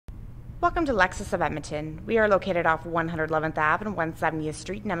Welcome to Lexus of Edmonton. We are located off 111th Ave and 170th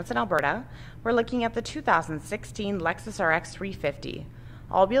Street in Edmonton, Alberta. We're looking at the 2016 Lexus RX 350.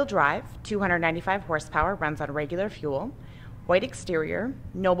 All-wheel drive, 295 horsepower, runs on regular fuel, white exterior,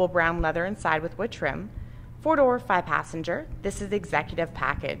 noble brown leather inside with wood trim, 4-door, 5-passenger. This is the executive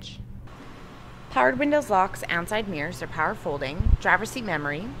package. Powered windows, locks, and side mirrors are power folding, driver seat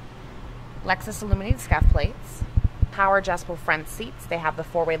memory, Lexus illuminated scuff plates, power adjustable front seats. They have the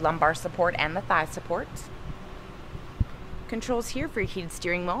 4-way lumbar support and the thigh support. Controls here for your heated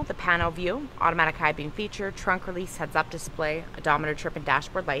steering wheel, the pano view, automatic high beam feature, trunk release, heads-up display, odometer, trip, and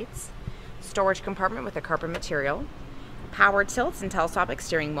dashboard lights, storage compartment with a carpet material, power tilts and telescopic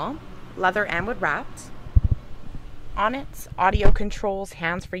steering wheel, leather and wood wrapped. On it, audio controls,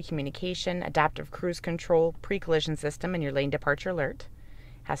 hands-free communication, adaptive cruise control, pre-collision system, and your lane departure alert.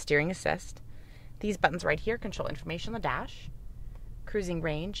 Has steering assist. These buttons right here control information on the dash, cruising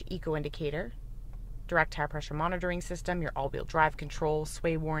range, eco indicator, direct tire pressure monitoring system, your all-wheel drive control,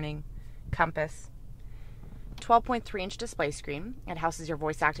 sway warning, compass. 12.3-inch display screen. It houses your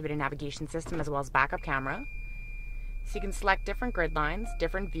voice-activated navigation system as well as backup camera. So you can select different grid lines,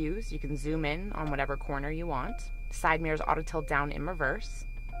 different views. You can zoom in on whatever corner you want. Side mirrors auto tilt down in reverse.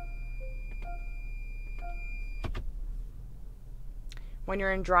 When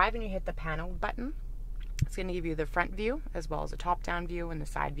you're in drive and you hit the panel button, it's going to give you the front view as well as a top-down view and the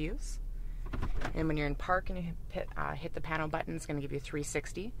side views. And when you're in park and you hit the panel button, it's going to give you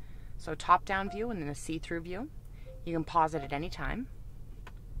 360. So top-down view and then a see-through view. You can pause it at any time.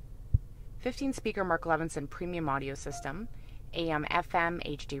 15-speaker Mark Levinson premium audio system, AM, FM,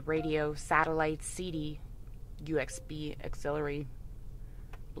 HD radio, satellite, CD, USB, auxiliary,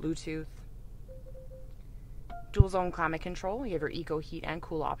 Bluetooth. Dual zone climate control. You have your eco heat and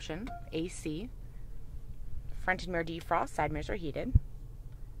cool option. AC. Front and mirror defrost. Side mirrors are heated.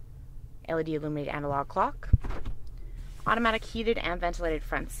 LED illuminated analog clock. Automatic heated and ventilated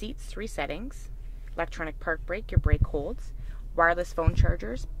front seats. 3 settings. Electronic park brake. Your brake holds. Wireless phone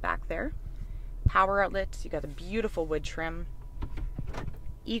chargers back there. Power outlets. You got the beautiful wood trim.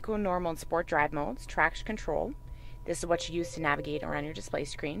 Eco, normal, and sport drive modes. Traction control. This is what you use to navigate around your display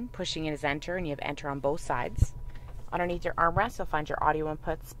screen. Pushing in is enter, and you have enter on both sides. Underneath your armrest, you'll find your audio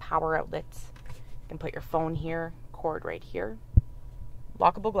inputs, power outlets. You can put your phone here, cord right here.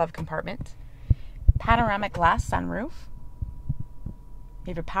 Lockable glove compartment. Panoramic glass sunroof. You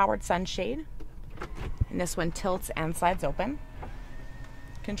have your powered sunshade. And this one tilts and slides open.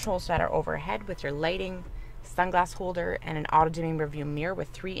 Controls that are overhead with your lighting, sunglass holder, and an auto-dimming rearview mirror with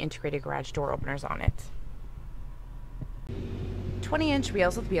 3 integrated garage door openers on it. 20-inch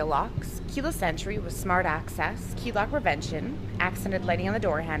wheels with wheel locks, keyless entry with smart access, key lock prevention, accented lighting on the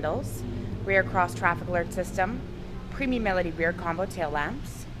door handles, rear cross traffic alert system, premium LED rear combo tail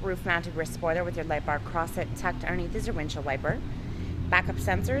lamps, roof-mounted rear spoiler with your light bar crossset tucked underneath is your windshield wiper, backup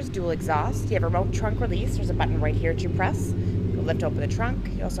sensors, dual exhaust. You have a remote trunk release. There's a button right here to press. You'll lift open the trunk.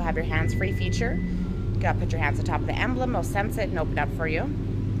 You also have your hands-free feature. You gotta put your hands on top of the emblem. It'll sense it and open it up for you.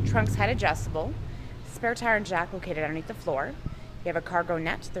 Trunk's height adjustable. Spare tire and jack located underneath the floor. You have a cargo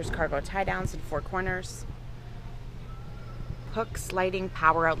net. There's cargo tie downs in 4 corners. Hooks, lighting,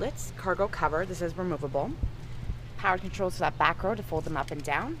 power outlets, cargo cover. This is removable. Power controls for that back row to fold them up and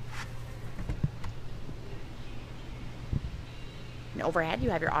down. And overhead, you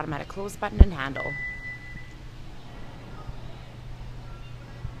have your automatic close button and handle.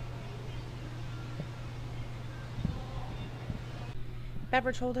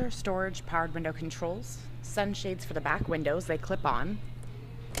 Beverage holder, storage, powered window controls, sunshades for the back windows, they clip on.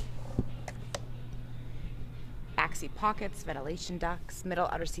 Backseat pockets, ventilation ducts, middle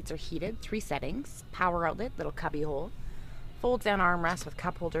outer seats are heated, 3 settings, power outlet, little cubby hole, fold down armrest with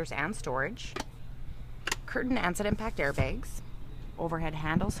cup holders and storage, curtain and side impact airbags, overhead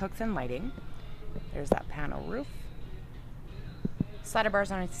handles, hooks, and lighting. There's that panel roof. Slider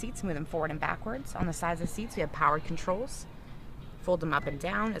bars on the seats, move them forward and backwards. On the sides of the seats, we have powered controls. Fold them up and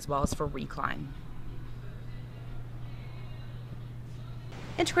down as well as for recline.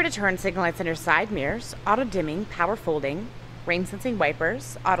 Integrated turn signal lights under side mirrors, auto dimming, power folding, rain sensing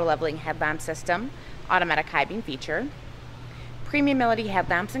wipers, auto leveling headlamp system, automatic high beam feature, premium LED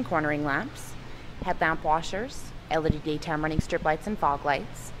headlamps and cornering lamps, headlamp washers, LED daytime running strip lights and fog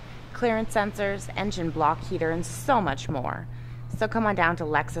lights, clearance sensors, engine block heater, and so much more. So come on down to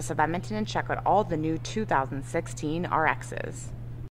Lexus of Edmonton and check out all the new 2016 RXs.